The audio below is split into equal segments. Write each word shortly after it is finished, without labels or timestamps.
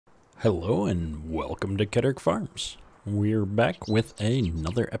Hello and welcome to Kedrick Farms. We're back with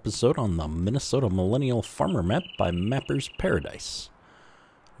another episode on the Minnesota Millennial Farmer map by Mapper's Paradise.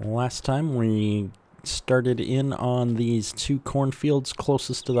 Last time we started in on these two cornfields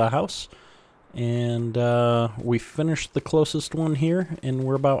closest to the house, and we finished the closest one here, and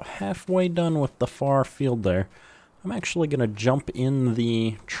we're about halfway done with the far field there. I'm actually going to jump in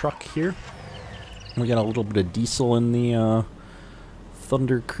the truck here. We got a little bit of diesel in the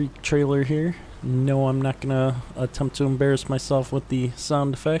Thunder Creek trailer here. No, I'm not gonna attempt to embarrass myself with the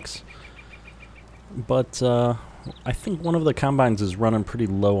sound effects, but I think one of the combines is running pretty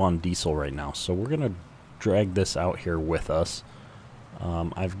low on diesel right now, so we're gonna drag this out here with us.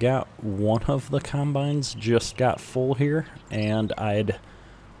 I've got one of the combines just got full here, and at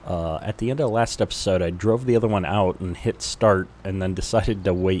the end of the last episode I drove the other one out and hit start and then decided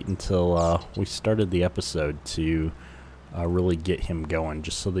to wait until we started the episode to really get him going,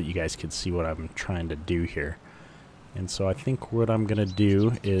 just so that you guys could see what I'm trying to do here. And so I think what I'm gonna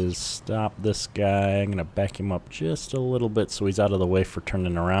do is stop this guy. I'm gonna back him up just a little bit so he's out of the way for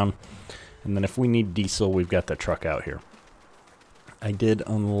turning around, and then if we need diesel, we've got the truck out here. I did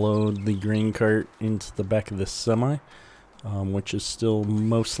unload the grain cart into the back of this semi, which is still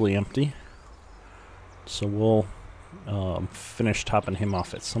mostly empty, so we'll finish topping him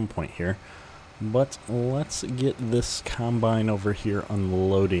off at some point here. But let's get this combine over here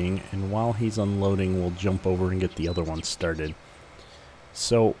unloading, and while he's unloading, we'll jump over and get the other one started.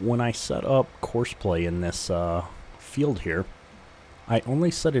 So when I set up courseplay in this field here, I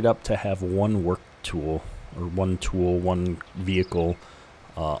only set it up to have one work tool, or one vehicle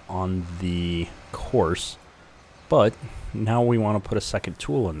on the course, but now we want to put a second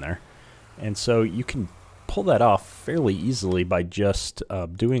tool in there. And so you can pull that off fairly easily by just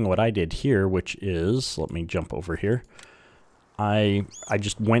doing what I did here, which is, let me jump over here. I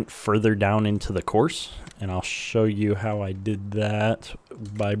just went further down into the course, and I'll show you how I did that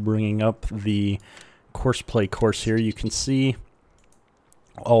by bringing up the courseplay course here. You can see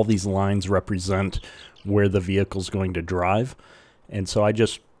all these lines represent where the vehicle's going to drive, and so I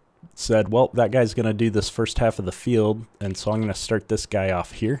just said, well, that guy's going to do this first half of the field, and so I'm going to start this guy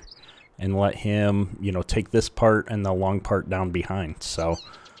off here and let him, you know, take this part and the long part down behind. So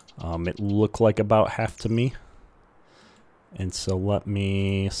it looked like about half to me. And so let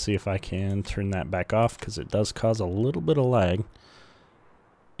me see if I can turn that back off, because it does cause a little bit of lag.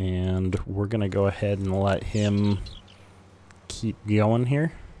 And we're going to go ahead and let him keep going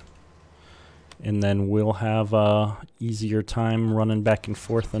here. And then we'll have a easier time running back and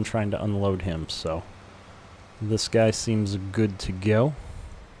forth and trying to unload him. So this guy seems good to go.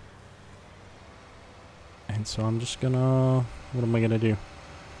 And so I'm just gonna, what am I gonna do?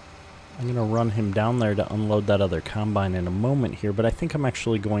 I'm gonna run him down there to unload that other combine in a moment here, but I think I'm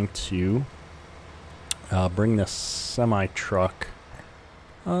actually going to bring this semi truck.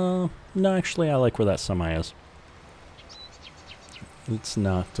 No, actually I like where that semi is. It's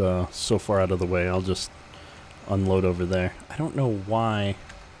not so far out of the way. I'll just unload over there. I don't know why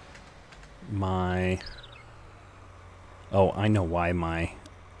my, oh, I know why my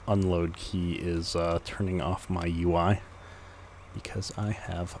unload key is turning off my UI, because I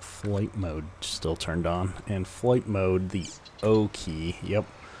have flight mode still turned on, and flight mode, the O key, yep,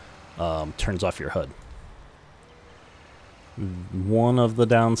 turns off your HUD. One of the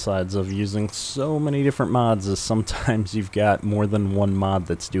downsides of using so many different mods is sometimes you've got more than one mod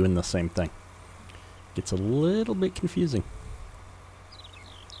that's doing the same thing. Gets a little bit confusing.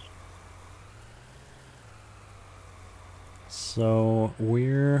 So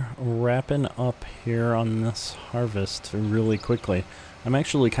we're wrapping up here on this harvest really quickly. I'm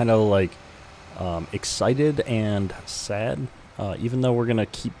actually kind of like excited and sad, even though we're gonna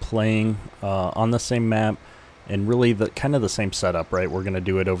keep playing on the same map and really the kind of the same setup, right? We're gonna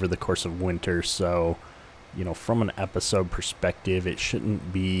do it over the course of winter, so you know, from an episode perspective, it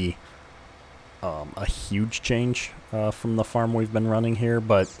shouldn't be a huge change from the farm we've been running here.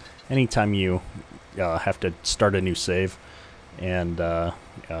 But anytime you have to start a new save and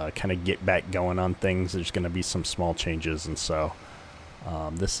kind of get back going on things, there's going to be some small changes. And so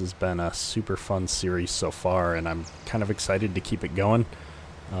this has been a super fun series so far, and I'm kind of excited to keep it going.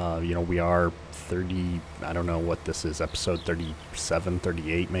 You know, we are 30, I don't know what this is, episode 37,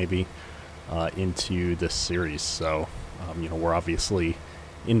 38 maybe, into this series. So you know, we're obviously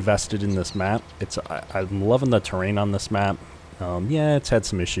invested in this map. I'm loving the terrain on this map. Yeah, it's had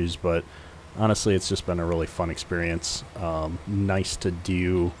some issues, but honestly, it's just been a really fun experience. Nice to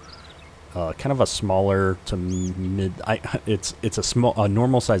do kind of a smaller to mid. It's a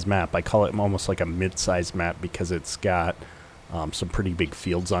normal size map. I call it almost like a mid-sized map because it's got some pretty big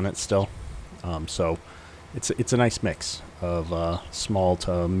fields on it still. So it's a nice mix of small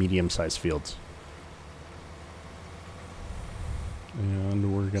to medium-sized fields.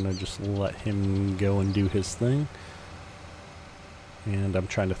 And we're gonna just let him go and do his thing. And I'm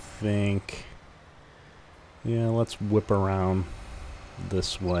trying to think, yeah, let's whip around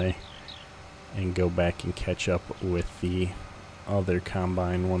this way and go back and catch up with the other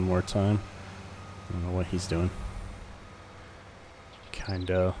combine one more time. I don't know what he's doing.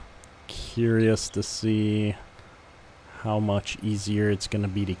 Kinda curious to see how much easier it's gonna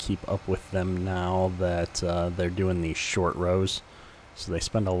be to keep up with them now that they're doing these short rows. So they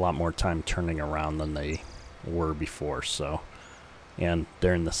spend a lot more time turning around than they were before. So, and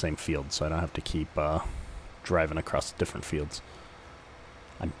they're in the same field, so I don't have to keep driving across different fields.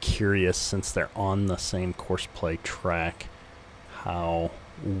 I'm curious, since they're on the same courseplay track, how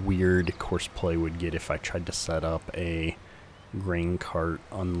weird courseplay would get if I tried to set up a grain cart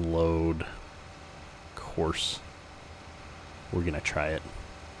unload course. We're gonna try it.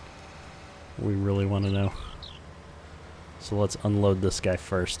 We really want to know. So let's unload this guy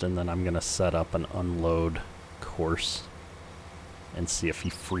first, and then I'm gonna set up an unload course and see if he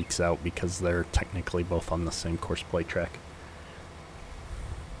freaks out because they're technically both on the same courseplay track.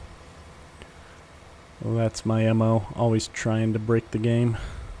 Well, that's my MO, always trying to break the game.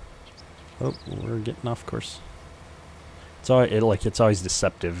 Oh, we're getting off course. It's always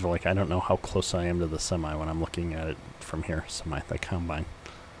deceptive. Like, I don't know how close I am to the semi when I'm looking at it from here. The combine.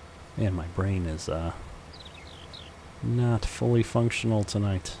 And my brain is not fully functional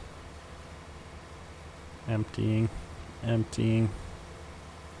tonight. Emptying. Emptying.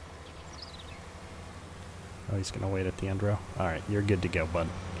 Oh, he's gonna wait at the end row. Alright, you're good to go, bud.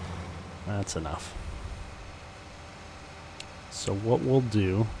 That's enough. So what we'll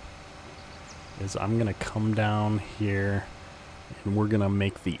do is I'm gonna come down here and we're gonna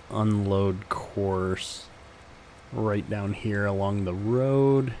make the unload course right down here along the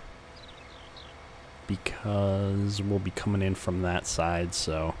road, because we'll be coming in from that side.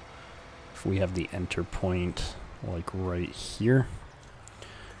 So if we have the enter point like right here,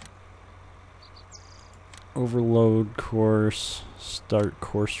 overload course, start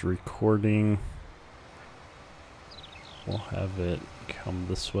course recording, we'll have it come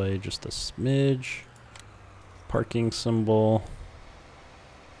this way just a smidge, parking symbol,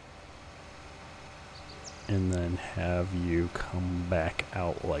 and then have you come back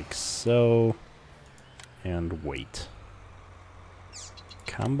out like so and wait.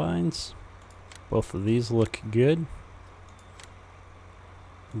 Combines, both of these look good.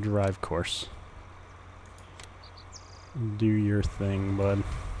 Drive course, do your thing, bud.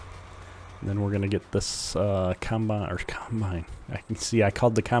 And then we're gonna get this combine. I can see I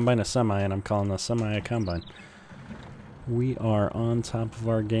called the combine a semi, and I'm calling the semi a combine. We are on top of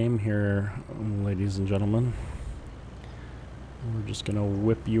our game here, ladies and gentlemen. We're just gonna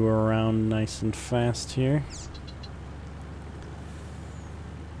whip you around nice and fast here.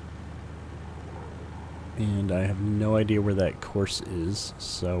 And I have no idea where that course is,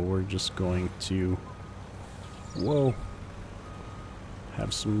 so we're just going to, whoa,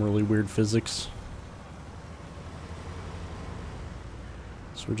 have some really weird physics.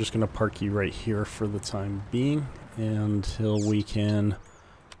 So we're just gonna park you right here for the time being until we can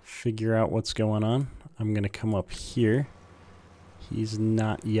figure out what's going on. I'm gonna come up here. He's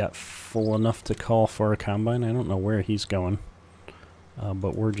not yet full enough to call for a combine. I don't know where he's going,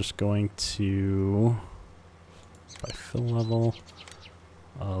 but we're just going to, by fill level,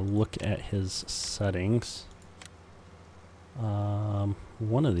 look at his settings.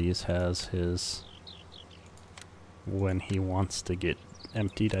 One of these has his when he wants to get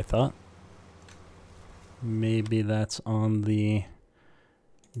emptied, I thought. Maybe that's on the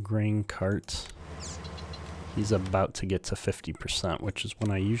grain cart. He's about to get to 50%, which is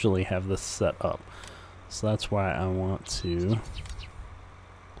when I usually have this set up. So that's why I want to...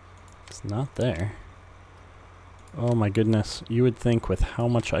 It's not there. Oh my goodness. You would think with how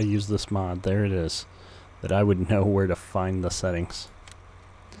much I use this mod, there it is, that I would know where to find the settings.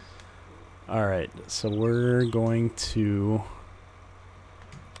 Alright, so we're going to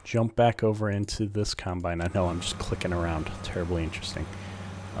jump back over into this combine. I know I'm just clicking around. Terribly interesting.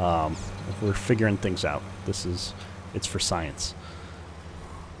 We're figuring things out. It's for science.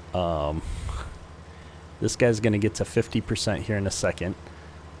 This guy's going to get to 50% here in a second,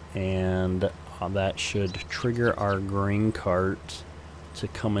 and that should trigger our grain cart to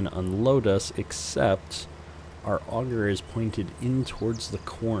come and unload us, except our auger is pointed in towards the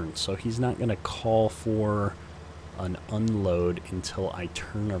corn, so he's not going to call for an unload until I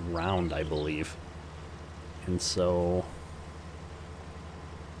turn around, I believe. And so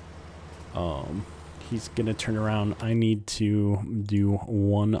He's gonna turn around. I need to do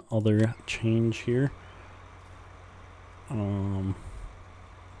one other change here. I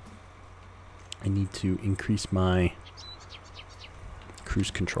need to increase my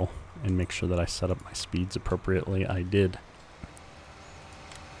cruise control and make sure that I set up my speeds appropriately. I did.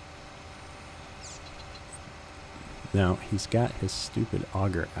 Now, he's got his stupid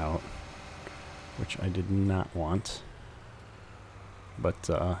auger out, which I did not want. But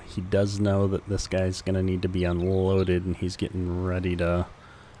he does know that this guy's going to need to be unloaded, and he's getting ready to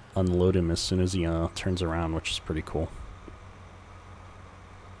unload him as soon as he turns around, which is pretty cool.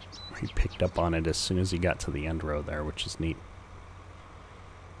 He picked up on it as soon as he got to the end row there, which is neat.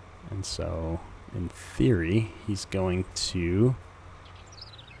 And so, in theory, he's going to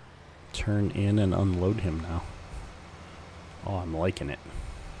turn in and unload him now. Oh, I'm liking it.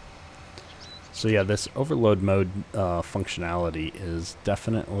 So yeah, this overload mode functionality is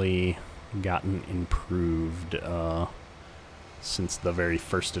definitely gotten improved since the very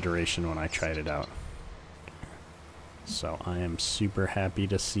first iteration when I tried it out. So I am super happy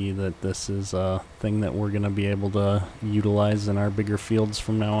to see that this is a thing that we're going to be able to utilize in our bigger fields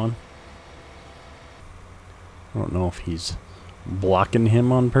from now on. I don't know if he's blocking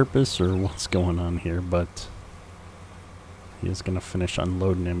him on purpose or what's going on here, but he is going to finish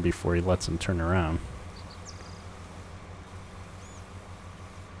unloading him before he lets him turn around.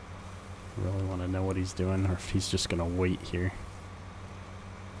 Really want to know what he's doing, or if he's just going to wait here.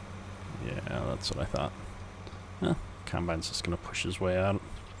 Yeah, that's what I thought. Huh, Combine's just going to push his way out.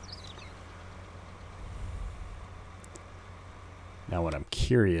 Now what I'm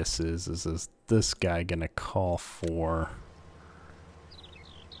curious is this guy going to call for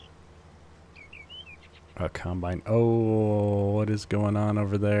a combine? Oh, what is going on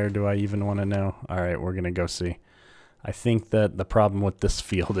over there? Do I even want to know? Alright, we're going to go see. I think that the problem with this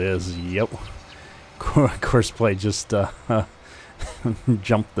field is, yep, Courseplay just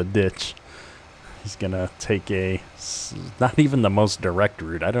jumped the ditch. He's going to take a, not even the most direct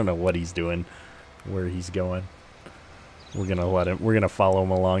route. I don't know what he's doing, where he's going. We're going to let him, we're going to follow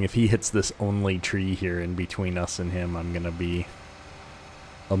him along. If he hits this only tree here in between us and him, I'm going to be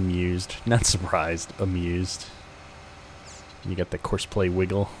amused. Not surprised, amused. You got the Courseplay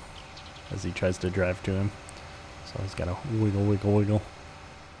wiggle as he tries to drive to him. So he's got to wiggle, wiggle, wiggle.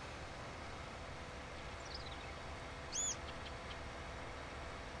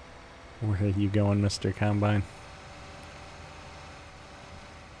 Where are you going, Mr. Combine?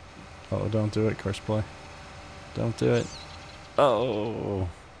 Oh, don't do it, Courseplay. Don't do it. Oh!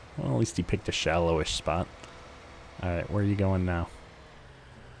 Well, at least he picked a shallowish spot. Alright, where are you going now?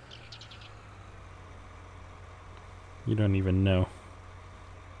 You don't even know.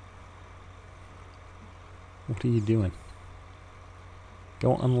 What are you doing?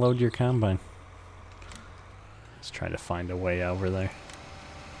 Go unload your combine. Let's try to find a way over there.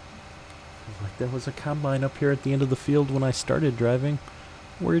 Like, there was a combine up here at the end of the field when I started driving.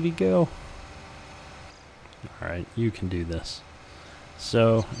 Where'd he go? Alright, you can do this.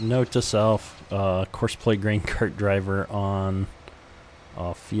 So, note to self, Courseplay grain cart driver on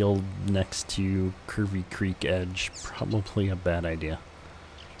a field next to Curvy Creek Edge. Probably a bad idea.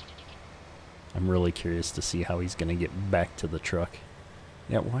 I'm really curious to see how he's going to get back to the truck.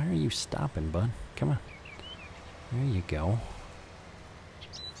 Yeah, why are you stopping, bud? Come on. There you go.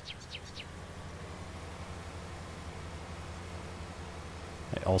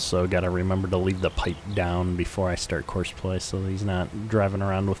 I also got to remember to leave the pipe down before I start Courseplay so he's not driving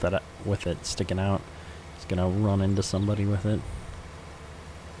around with it sticking out. He's going to run into somebody with it.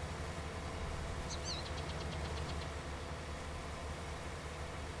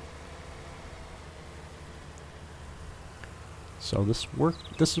 So this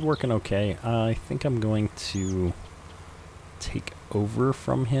is working okay. I think I'm going to take over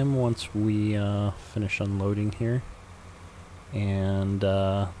from him once we finish unloading here, and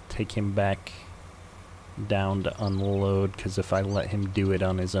take him back down to unload, because if I let him do it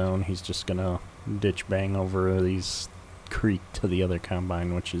on his own, he's just gonna ditch bang over these creek to the other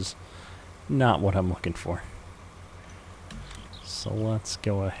combine, which is not what I'm looking for. So let's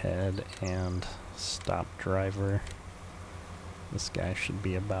go ahead and stop driver. This guy should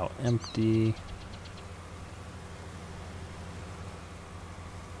be about empty.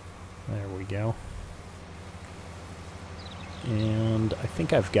 There we go. And I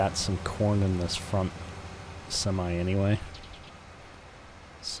think I've got some corn in this front semi anyway.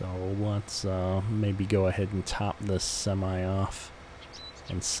 So let's maybe go ahead and top this semi off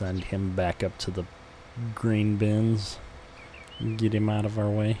and send him back up to the grain bins. Get him out of our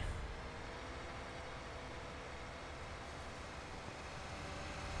way.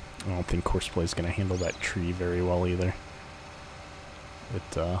 I don't think Courseplay is going to handle that tree very well either.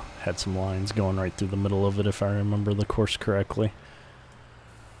 It had some lines going right through the middle of it, if I remember the course correctly.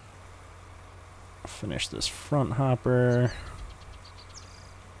 Finish this front hopper.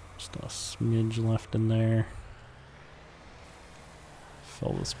 Just a smidge left in there.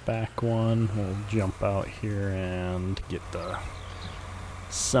 Fill this back one. We'll jump out here and get the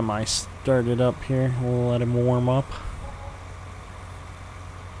semi started up here. We'll let him warm up.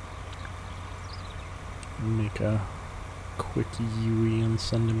 Make a quick UE and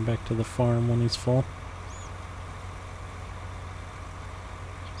send him back to the farm when he's full.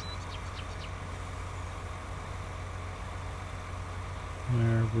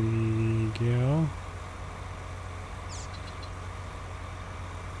 There we go.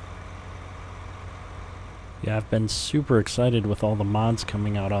 Yeah, I've been super excited with all the mods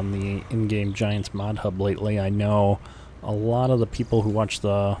coming out on the in-game Giants mod hub lately. I know a lot of the people who watch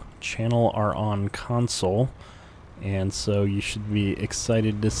the channel are on console, and so you should be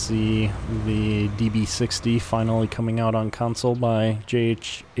excited to see the DB60 finally coming out on console by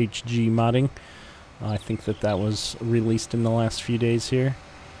JHG Modding. I think that was released in the last few days here.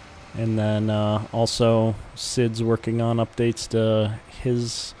 And then also Sid's working on updates to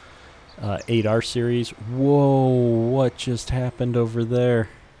his 8R series. Whoa, what just happened over there?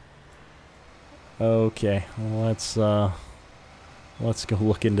 Okay, let's go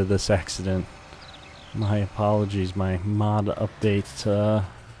look into this accident. My apologies, my mod update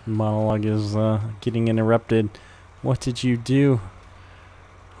monologue is getting interrupted. What did you do?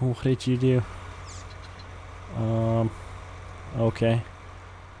 What did you do? Okay.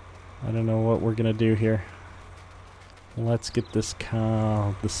 I don't know what we're gonna do here. Let's get this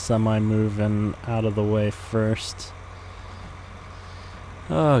the semi moving out of the way first.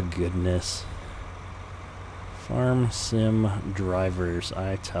 Oh goodness. Farm sim drivers,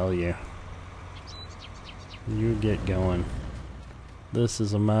 I tell you. You get going. This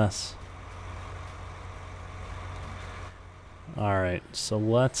is a mess. Alright, so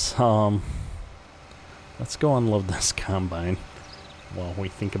let's go unload this combine while we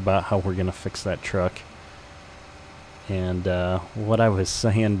think about how we're gonna fix that truck. And what I was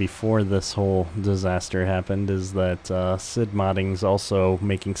saying before this whole disaster happened is that Sid Modding's also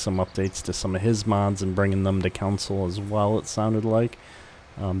making some updates to some of his mods and bringing them to console as well, it sounded like.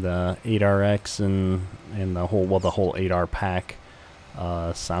 The 8RX and the whole 8R pack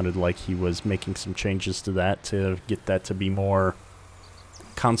sounded like he was making some changes to that to get that to be more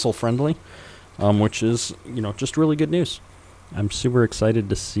console friendly, which is, you know, just really good news. I'm super excited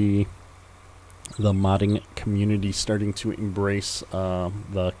to see the modding community starting to embrace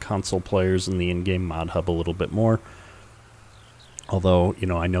the console players in the in-game mod hub a little bit more. Although, you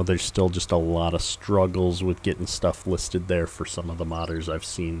know, I know there's still just a lot of struggles with getting stuff listed there for some of the modders. I've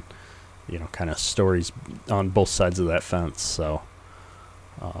seen, you know, kind of stories on both sides of that fence. So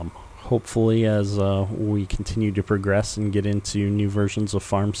hopefully as we continue to progress and get into new versions of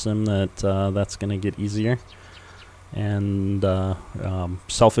Farm Sim that's going to get easier. And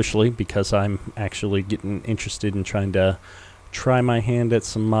selfishly, because I'm actually getting interested in trying to try my hand at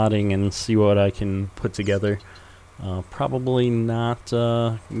some modding and see what I can put together. Probably not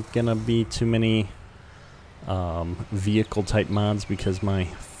gonna be too many vehicle type mods because my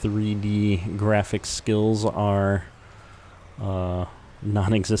 3D graphics skills are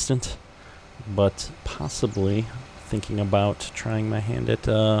non-existent, but possibly thinking about trying my hand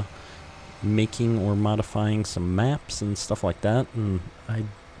at making or modifying some maps and stuff like that. And I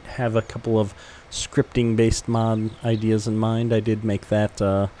have a couple of scripting based mod ideas in mind. I did make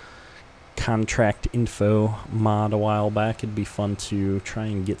that contract info mod a while back. It'd be fun to try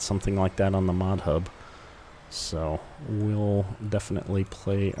and get something like that on the mod hub. So we'll definitely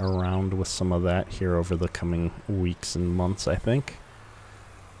play around with some of that here over the coming weeks and months, I think.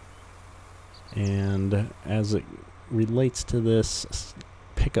 And as it relates to this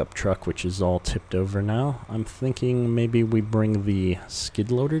pickup truck, which is all tipped over now, I'm thinking maybe we bring the skid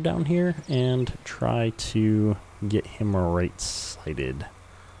loader down here and try to get him right-sided.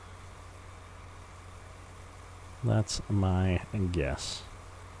 That's my guess.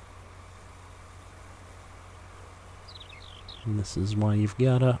 And this is why you've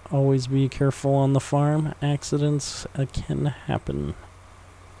gotta always be careful on the farm. Accidents can happen.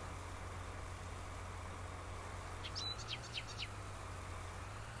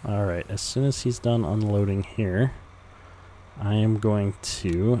 Alright, as soon as he's done unloading here, I am going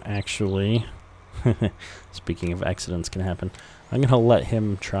to actually, speaking of accidents can happen, I'm going to let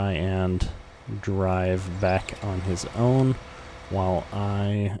him try and drive back on his own while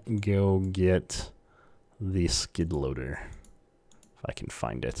I go get the skid loader. If I can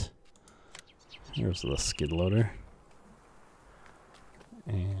find it. Here's the skid loader.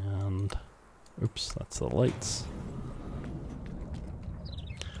 And, oops, that's the lights.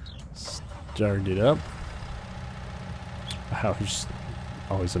 Start it up. I was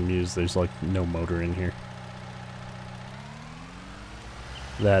always amused there's like no motor in here.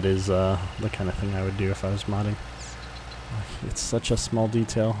 That is the kind of thing I would do if I was modding. It's such a small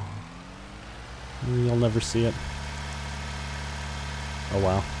detail. You'll never see it. Oh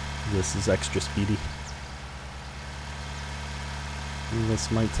wow, this is extra speedy.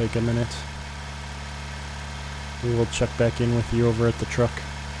 This might take a minute. We will check back in with you over at the truck.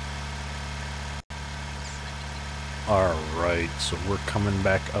 Alright, so we're coming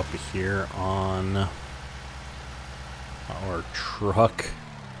back up here on our truck.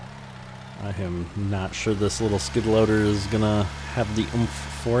 I am not sure this little skid loader is gonna have the oomph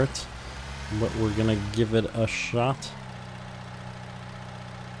for it, but we're gonna give it a shot.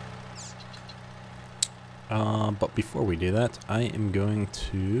 But before we do that, I am going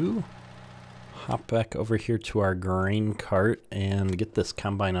to hop back over here to our grain cart and get this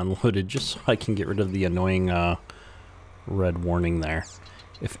combine unloaded just so I can get rid of the annoying red warning there.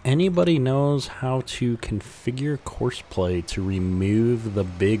 If anybody knows how to configure Courseplay to remove the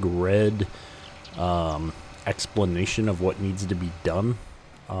big red explanation of what needs to be done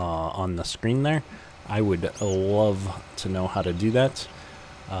on the screen there, I would love to know how to do that.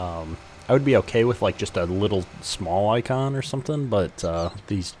 I would be okay with like just a little small icon or something, but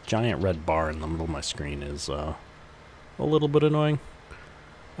these giant red bar in the middle of my screen is a little bit annoying.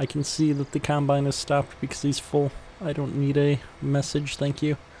 I can see that the combine is stopped because he's full. I don't need a message, thank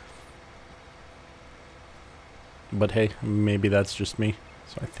you. But hey, maybe that's just me.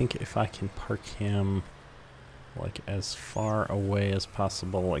 So I think if I can park him like as far away as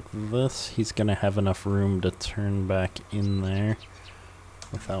possible like this, he's gonna have enough room to turn back in there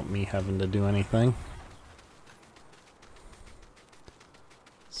without me having to do anything.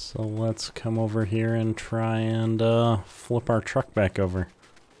 So let's come over here and try and flip our truck back over.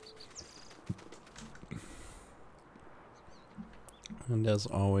 And as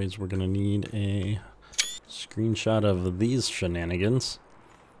always, we're gonna need a screenshot of these shenanigans.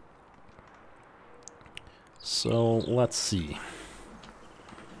 So let's see.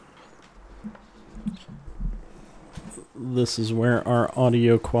 This is where our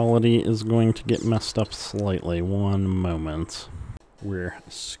audio quality is going to get messed up slightly. One moment. We're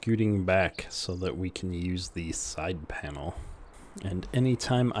scooting back so that we can use the side panel. And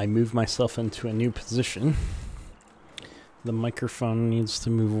anytime I move myself into a new position, the microphone needs to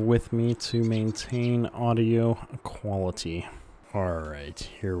move with me to maintain audio quality. Alright,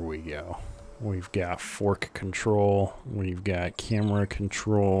 here we go. We've got fork control, we've got camera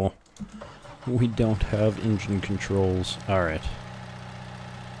control, we don't have engine controls. Alright.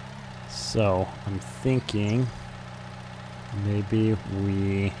 So, I'm thinking maybe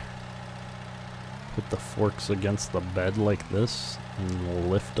we put the forks against the bed like this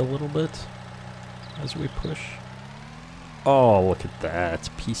and lift a little bit as we push. Oh, look at that.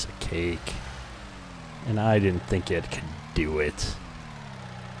 Piece of cake. And I didn't think it could do it.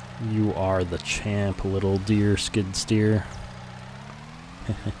 You are the champ, little deer skid steer.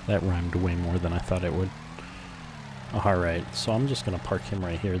 That rhymed way more than I thought it would. Alright, so I'm just going to park him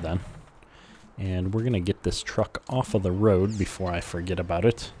right here then. And we're going to get this truck off of the road before I forget about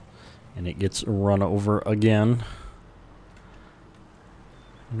it. And it gets run over again.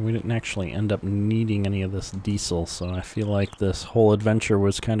 And we didn't actually end up needing any of this diesel, so I feel like this whole adventure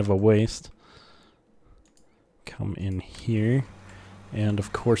was kind of a waste. Come in here. And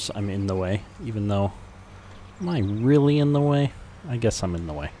of course I'm in the way, even though... Am I really in the way? I guess I'm in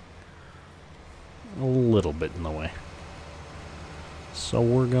the way. A little bit in the way. So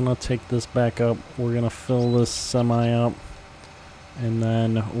we're gonna take this back up, we're gonna fill this semi up, and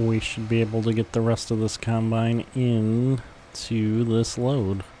then we should be able to get the rest of this combine in to this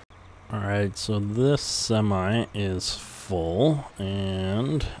load. Alright, so this semi is full,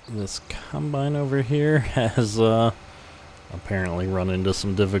 and this combine over here has apparently run into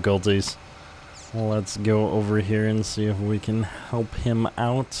some difficulties. Let's go over here and see if we can help him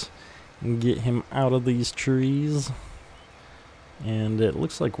out and get him out of these trees. And it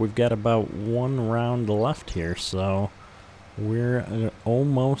looks like we've got about one round left here, so we're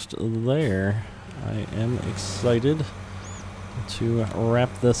almost there. I am excited to wrap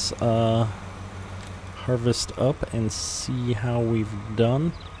this harvest up and see how we've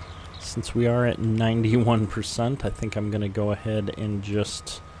done. Since we are at 91%, I think I'm going to go ahead and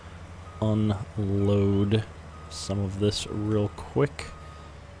just unload some of this real quick.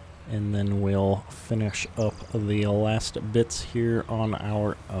 and then we'll finish up the last bits here on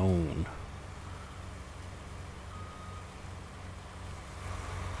our own.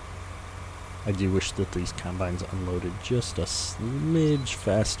 I do wish that these combines unloaded just a smidge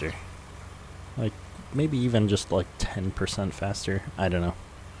faster. Like, maybe even just like 10% faster. I don't know.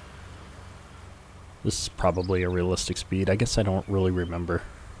 This is probably a realistic speed. I guess I don't really remember.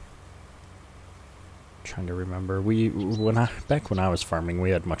 Trying to remember. Back when I was farming,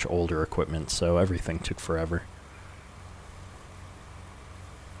 we had much older equipment, so everything took forever.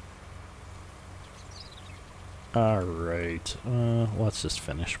 Alright, let's just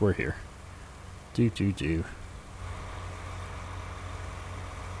finish. We're here. Do.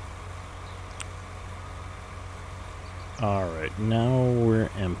 Alright, now we're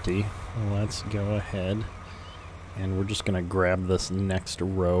empty. Let's go ahead and we're just gonna grab this next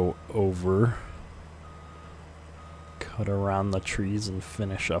row over, cut around the trees and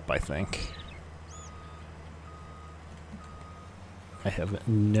finish up, I think. I have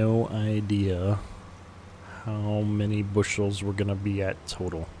no idea how many bushels we're gonna be at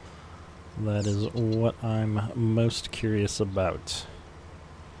total. That is what I'm most curious about.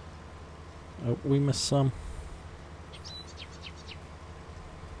 Oh, we missed some.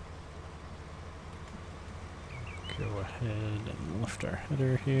 Go ahead and lift our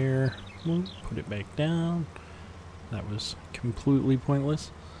header here. Put it back down. That was completely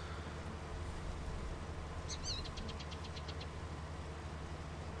pointless.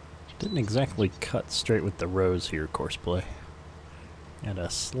 Didn't exactly cut straight with the rows here, Courseplay. At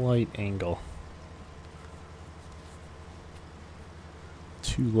a slight angle.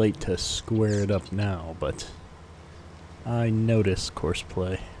 Too late to square it up now, but I notice,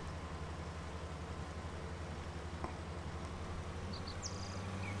 Courseplay.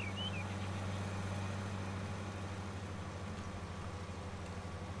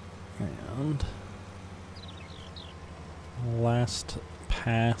 And last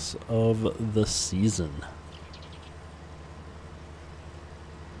pass of the season.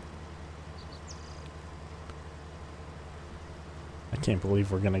 I can't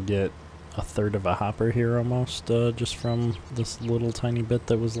believe we're gonna get a third of a hopper here almost, just from this little tiny bit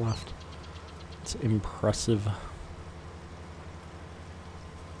that was left. It's impressive.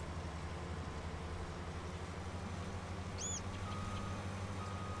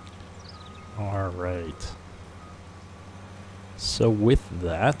 Alright. So with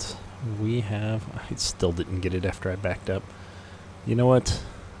that, we have... I still didn't get it after I backed up. You know what?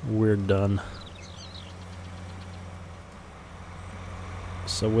 We're done.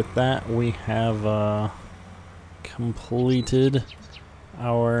 So with that, we have completed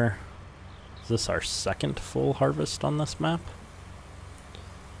our... Is this our second full harvest on this map?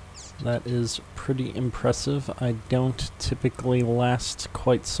 That is pretty impressive. I don't typically last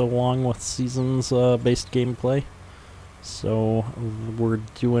quite so long with seasons-based gameplay, so we're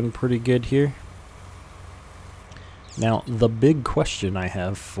doing pretty good here. Now, the big question I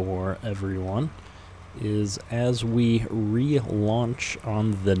have for everyone is, as we relaunch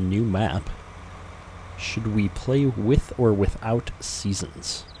on the new map, should we play with or without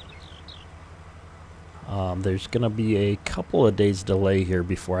seasons? There's going to be a couple of days delay here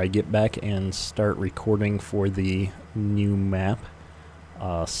before I get back and start recording for the new map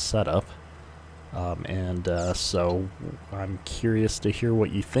setup. So I'm curious to hear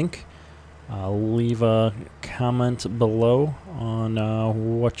what you think. Leave a comment below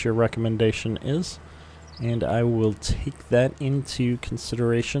on what your recommendation is, and I will take that into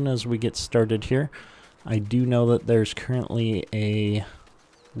consideration as we get started here. I do know that there's currently a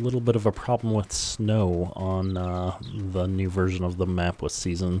little bit of a problem with snow on the new version of the map with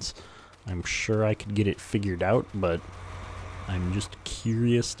seasons. I'm sure I could get it figured out, but I'm just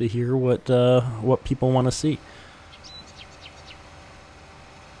curious to hear what people want to see.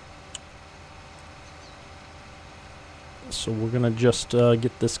 So we're gonna just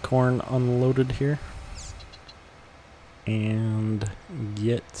get this corn unloaded here and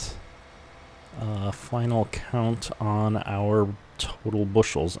get a final count on our total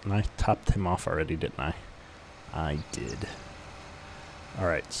bushels. And I topped him off already, didn't I? I did.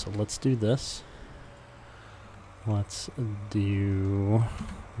 Alright, so let's do this. Let's do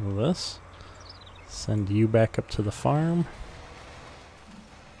this. Send you back up to the farm.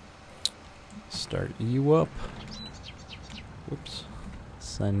 Start you up. Whoops.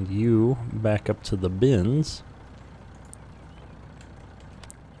 Send you back up to the bins.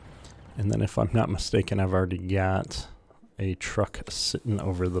 And then if I'm not mistaken, I've already got a truck sitting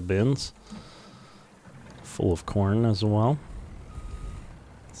over the bins full of corn as well.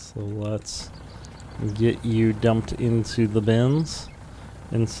 So let's get you dumped into the bins.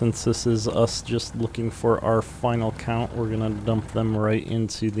 And since this is us just looking for our final count, we're gonna dump them right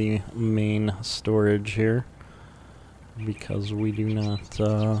into the main storage here, because we do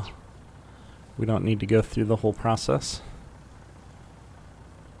not, we don't need to go through the whole process.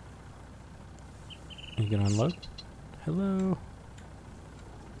 You can unload. Hello.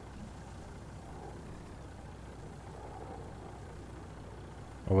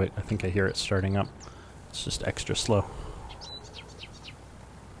 Oh wait, I think I hear it starting up. It's just extra slow.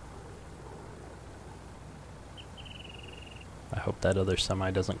 I hope that other semi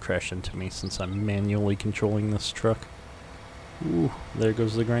doesn't crash into me since I'm manually controlling this truck. Ooh, there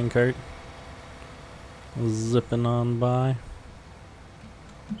goes the grain cart. Zipping on by.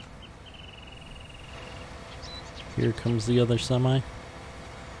 Here comes the other semi.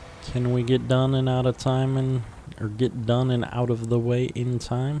 Can we get done and out of time or get done and out of the way in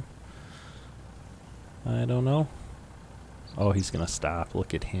time? I don't know. Oh, he's gonna stop.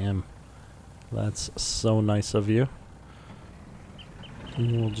 Look at him. That's so nice of you.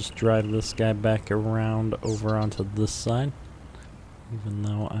 And we'll just drive this guy back around over onto this side. Even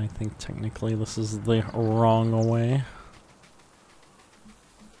though I think technically this is the wrong way.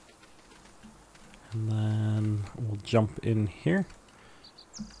 And then we'll jump in here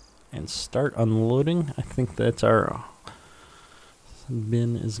and start unloading. I think that our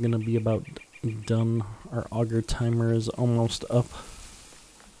bin is going to be about done. Our auger timer is almost up.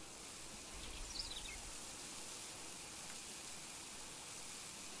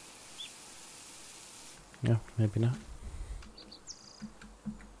 Yeah, maybe not.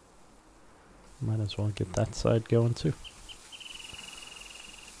 Might as well get that side going too.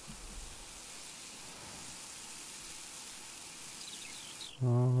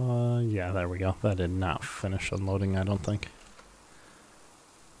 Yeah, there we go. That did not finish unloading, I don't think.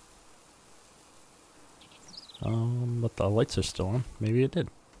 But the lights are still on. Maybe it did.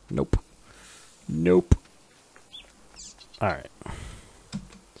 Nope. Nope. Alright.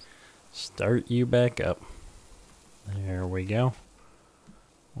 Start you back up. There we go.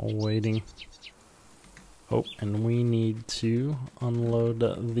 Waiting. Oh, and we need to unload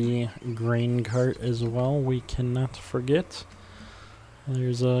the grain cart as well. We cannot forget.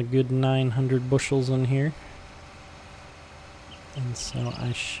 There's a good 900 bushels in here. And so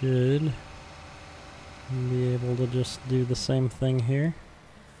I should be able to just do the same thing here.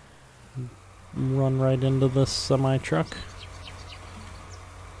 Run right into this semi-truck.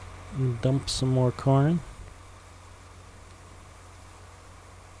 Dump some more corn.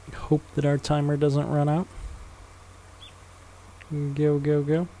 Hope that our timer doesn't run out. Go, go,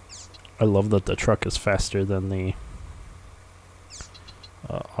 go. I love that the truck is faster than the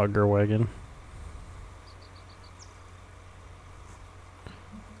auger wagon.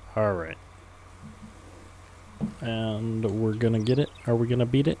 Alright. And we're gonna get it. Are we gonna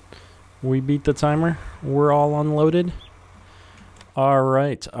beat it? We beat the timer. We're all unloaded.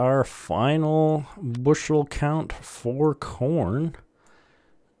 Alright, our final bushel count for corn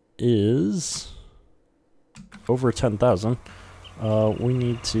is over 10,000. We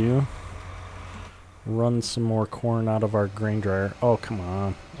need to run some more corn out of our grain dryer. Oh, come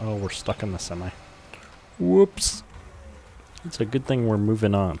on. Oh, we're stuck in the semi. Whoops. It's a good thing we're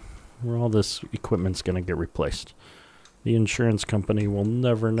moving on. All this equipment's gonna get replaced. The insurance company will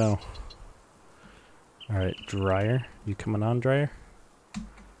never know. Alright, dryer. You coming on, dryer?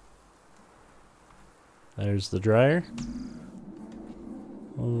 There's the dryer.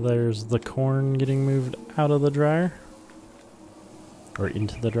 There's the corn getting moved out of the dryer. Or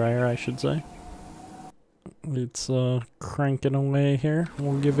into the dryer, I should say. It's cranking away here.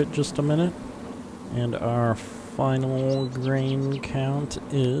 We'll give it just a minute. And our final grain count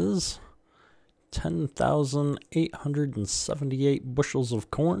is 10,878 bushels of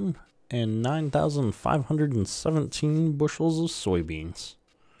corn and 9,517 bushels of soybeans.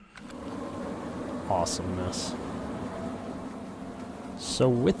 Awesomeness. So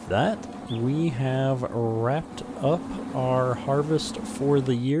with that, we have wrapped up our harvest for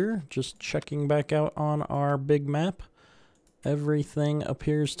the year. Just checking back out on our big map. Everything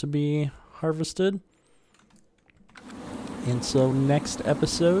appears to be harvested. And so next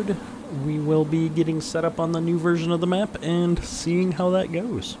episode, we will be getting set up on the new version of the map and seeing how that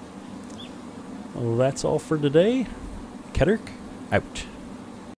goes. Well, that's all for today. Ketterk, out.